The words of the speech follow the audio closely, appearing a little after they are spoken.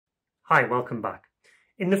Hi, welcome back.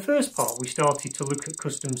 In the first part, we started to look at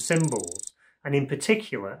custom symbols, and in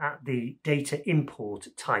particular at the data import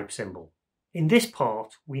type symbol. In this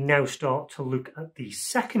part, we now start to look at the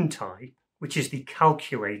second type, which is the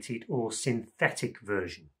calculated or synthetic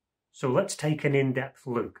version. So let's take an in-depth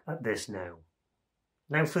look at this now.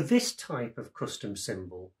 Now for this type of custom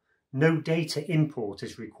symbol, no data import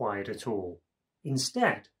is required at all.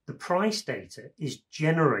 Instead, the price data is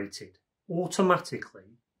generated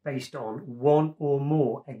automatically based on one or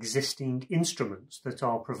more existing instruments that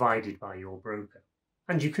are provided by your broker.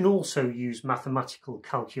 And you can also use mathematical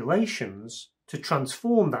calculations to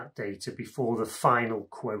transform that data before the final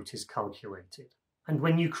quote is calculated. And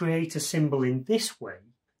when you create a symbol in this way,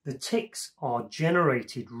 the ticks are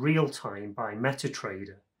generated real-time by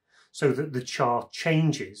MetaTrader so that the chart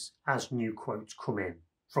changes as new quotes come in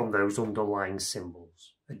from those underlying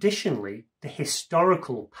symbols. Additionally, the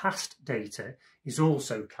historical past data is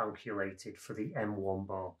also calculated for the M1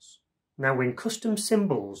 bars. Now, when custom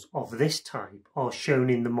symbols of this type are shown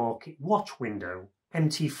in the Market Watch window,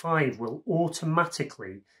 MT5 will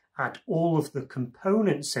automatically add all of the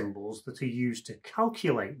component symbols that are used to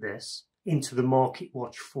calculate this into the Market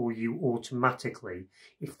Watch for you automatically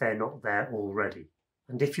if they're not there already.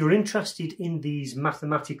 And if you're interested in these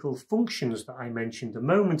mathematical functions that I mentioned a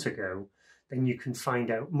moment ago, then you can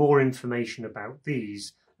find out more information about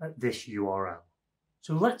these at this URL.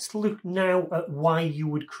 So let's look now at why you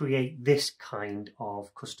would create this kind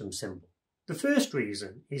of custom symbol. The first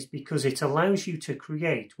reason is because it allows you to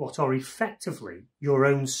create what are effectively your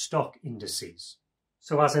own stock indices.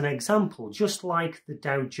 So as an example, just like the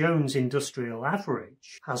Dow Jones Industrial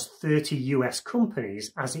Average has 30 US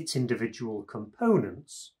companies as its individual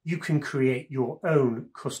components, you can create your own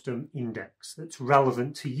custom index that's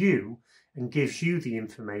relevant to you and gives you the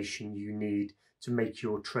information you need to make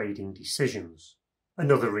your trading decisions.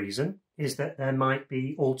 Another reason is that there might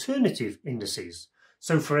be alternative indices.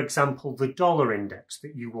 So for example, the dollar index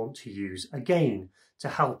that you want to use, again, to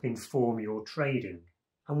help inform your trading.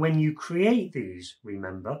 And when you create these,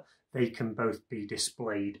 remember, they can both be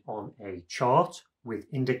displayed on a chart with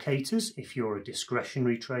indicators if you're a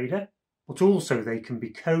discretionary trader, but also they can be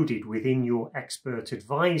coded within your expert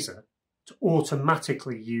advisor to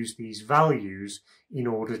automatically use these values in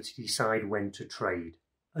order to decide when to trade.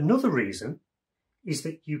 Another reason is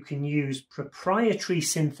that you can use proprietary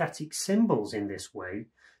synthetic symbols in this way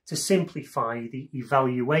to simplify the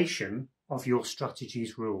evaluation of your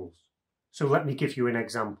strategy's rules. So let me give you an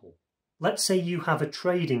example. Let's say you have a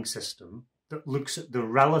trading system that looks at the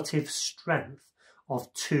relative strength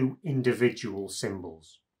of two individual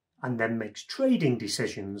symbols and then makes trading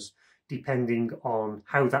decisions depending on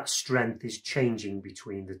how that strength is changing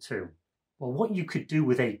between the two. Well, what you could do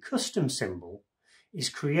with a custom symbol is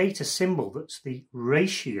create a symbol that's the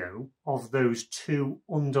ratio of those two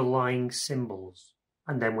underlying symbols.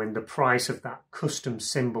 And then when the price of that custom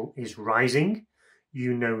symbol is rising,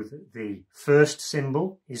 you know that the first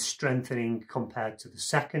symbol is strengthening compared to the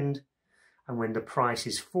second, and when the price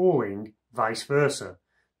is falling, vice versa,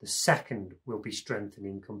 the second will be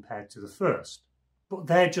strengthening compared to the first. But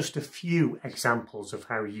they're just a few examples of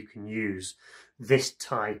how you can use this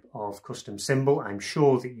type of custom symbol. I'm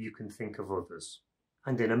sure that you can think of others.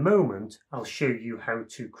 And in a moment, I'll show you how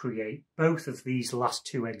to create both of these last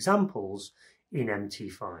two examples in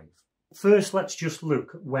MT5. First, let's just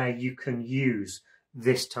look at where you can use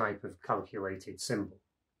this type of calculated symbol.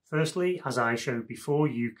 Firstly, as I showed before,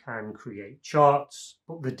 you can create charts,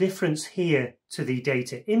 but the difference here to the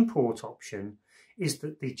data import option is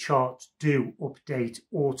that the charts do update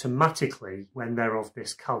automatically when they're of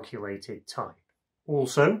this calculated type.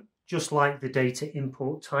 Also, just like the data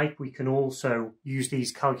import type, we can also use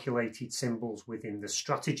these calculated symbols within the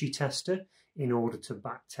strategy tester in order to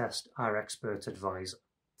backtest our expert advisor.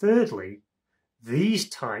 Thirdly, these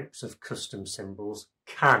types of custom symbols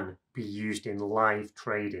can be used in live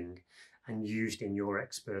trading and used in your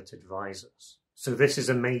expert advisors. So this is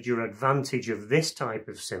a major advantage of this type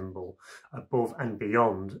of symbol above and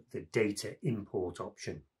beyond the data import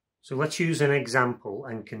option. So let's use an example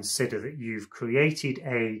and consider that you've created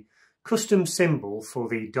a custom symbol for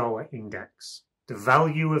the dollar index. The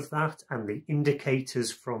value of that and the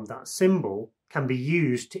indicators from that symbol can be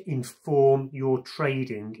used to inform your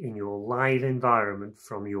trading in your live environment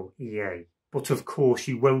from your EA. But of course,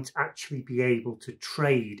 you won't actually be able to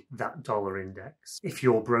trade that dollar index if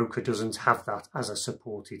your broker doesn't have that as a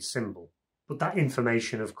supported symbol. But that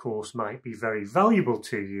information, of course, might be very valuable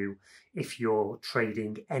to you if you're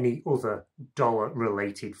trading any other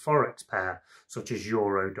dollar-related forex pair, such as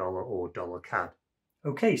euro dollar or dollar CAD.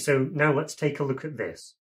 Okay, so now let's take a look at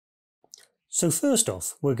this. So first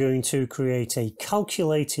off, we're going to create a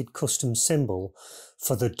calculated custom symbol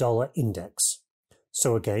for the dollar index.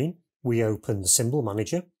 So again, we open the symbol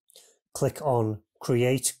manager, click on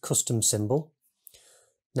Create Custom Symbol.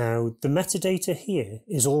 Now the metadata here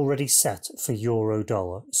is already set for euro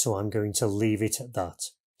dollar, so I'm going to leave it at that.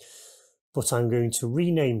 But I'm going to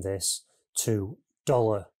rename this to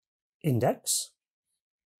dollar index.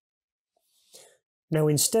 Now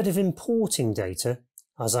instead of importing data,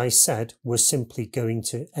 as I said, we're simply going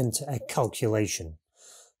to enter a calculation,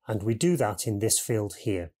 and we do that in this field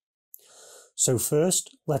here. So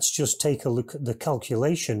first, let's just take a look at the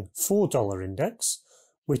calculation for dollar index,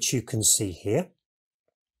 which you can see here.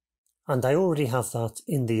 And I already have that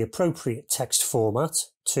in the appropriate text format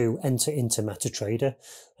to enter into MetaTrader,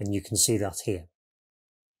 and you can see that here.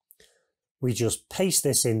 We just paste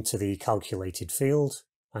this into the calculated field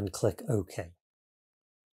and click OK.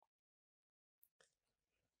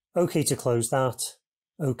 OK to close that,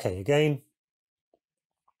 OK again.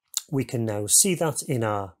 We can now see that in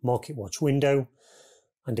our Market Watch window,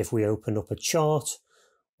 and if we open up a chart,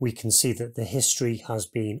 we can see that the history has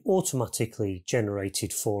been automatically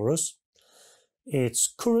generated for us.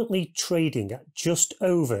 It's currently trading at just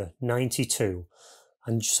over 92,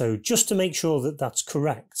 and so just to make sure that that's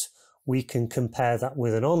correct, we can compare that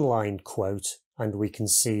with an online quote, and we can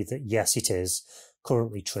see that yes, it is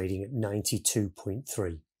currently trading at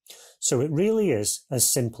 92.3. So it really is as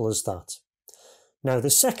simple as that. Now the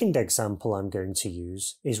second example I'm going to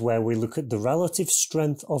use is where we look at the relative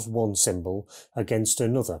strength of one symbol against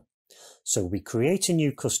another. So we create a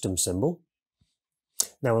new custom symbol.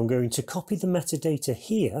 Now I'm going to copy the metadata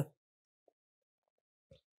here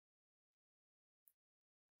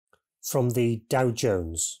from the Dow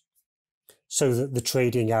Jones so that the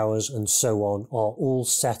trading hours and so on are all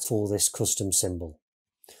set for this custom symbol.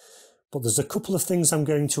 But there's a couple of things I'm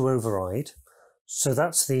going to override. So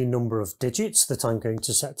that's the number of digits that I'm going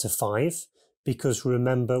to set to 5, because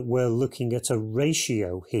remember we're looking at a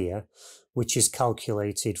ratio here which is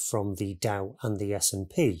calculated from the Dow and the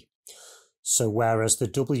S&P. So whereas the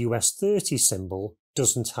WS30 symbol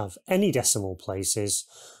doesn't have any decimal places,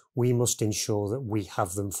 we must ensure that we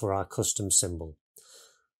have them for our custom symbol.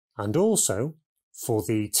 And also for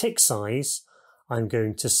the tick size, I'm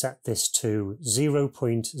going to set this to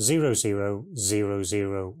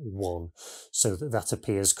 0.00001 so that that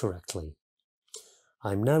appears correctly.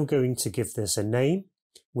 I'm now going to give this a name,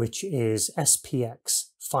 which is SPX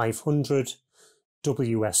 500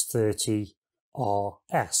 WS30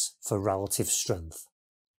 RS for relative strength.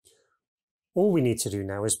 All we need to do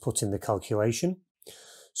now is put in the calculation.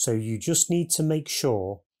 So you just need to make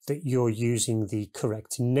sure that you're using the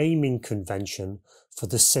correct naming convention for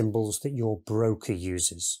the symbols that your broker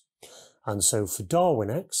uses. And so for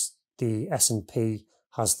Darwinex, the S&P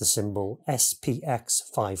has the symbol SPX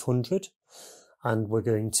 500, and we're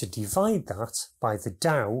going to divide that by the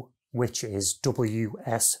Dow, which is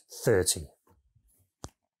WS30.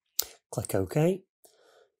 Click OK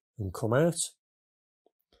and come out.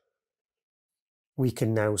 We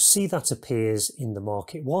can now see that appears in the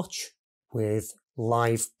Market Watch with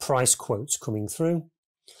live price quotes coming through.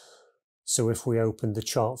 So if we open the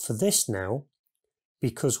chart for this now,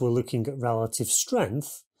 because we're looking at relative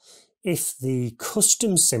strength, if the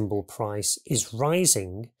custom symbol price is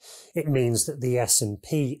rising, it means that the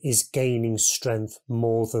S&P is gaining strength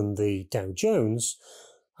more than the Dow Jones,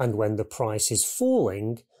 and when the price is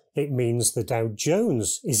falling, it means the Dow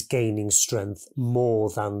Jones is gaining strength more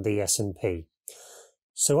than the S&P.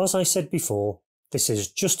 So as I said before, this is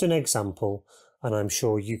just an example, and I'm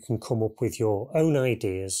sure you can come up with your own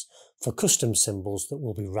ideas for custom symbols that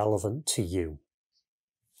will be relevant to you.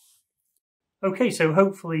 Okay, so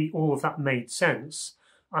hopefully all of that made sense.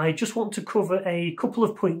 I just want to cover a couple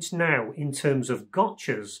of points now in terms of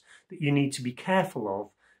gotchas that you need to be careful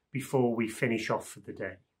of before we finish off for the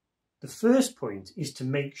day. The first point is to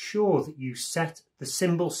make sure that you set the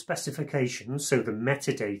symbol specification, so the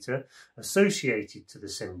metadata associated to the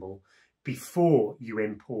symbol, before you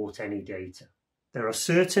import any data. There are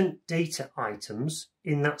certain data items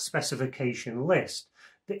in that specification list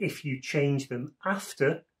that if you change them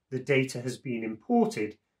after the data has been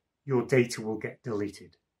imported, your data will get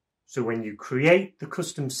deleted. So when you create the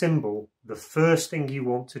custom symbol, the first thing you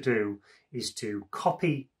want to do is to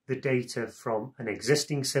copy the data from an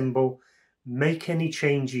existing symbol, make any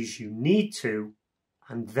changes you need to,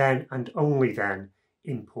 and then and only then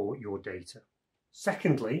import your data.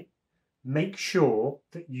 Secondly, make sure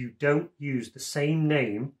that you don't use the same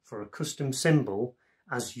name for a custom symbol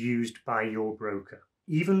as used by your broker.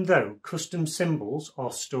 Even though custom symbols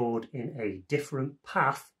are stored in a different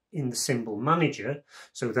path in the symbol manager,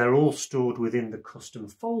 so they're all stored within the custom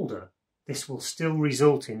folder, this will still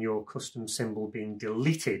result in your custom symbol being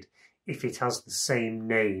deleted if it has the same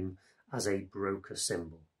name as a broker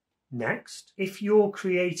symbol. Next, if you're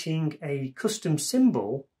creating a custom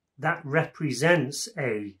symbol that represents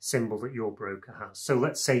a symbol that your broker has, so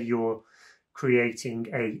let's say you're creating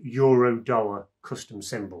a euro-dollar custom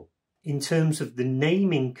symbol. In terms of the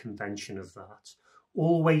naming convention of that,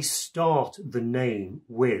 always start the name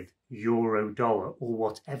with euro-dollar or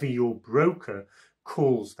whatever your broker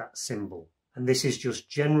calls that symbol. And this is just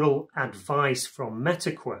general advice from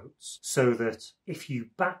MetaQuotes, so that if you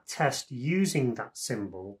backtest using that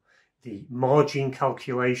symbol, the margin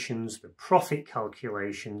calculations, the profit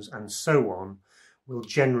calculations, and so on will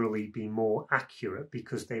generally be more accurate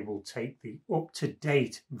because they will take the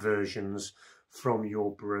up-to-date versions from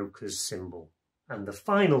your broker's symbol. And the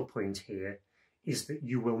final point here is that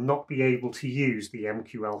you will not be able to use the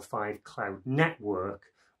MQL5 Cloud Network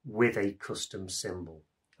with a custom symbol.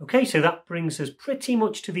 Okay, so that brings us pretty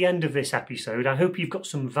much to the end of this episode. I hope you've got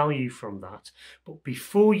some value from that. But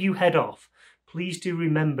before you head off, please do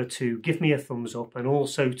remember to give me a thumbs up and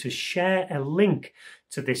also to share a link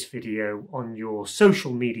to this video on your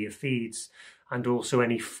social media feeds and also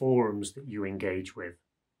any forums that you engage with.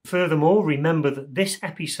 Furthermore, remember that this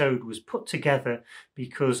episode was put together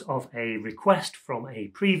because of a request from a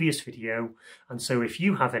previous video, and so if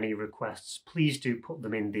you have any requests, please do put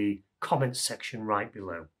them in the comments section right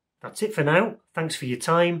below. That's it for now. Thanks for your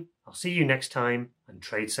time. I'll see you next time, and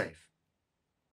trade safe.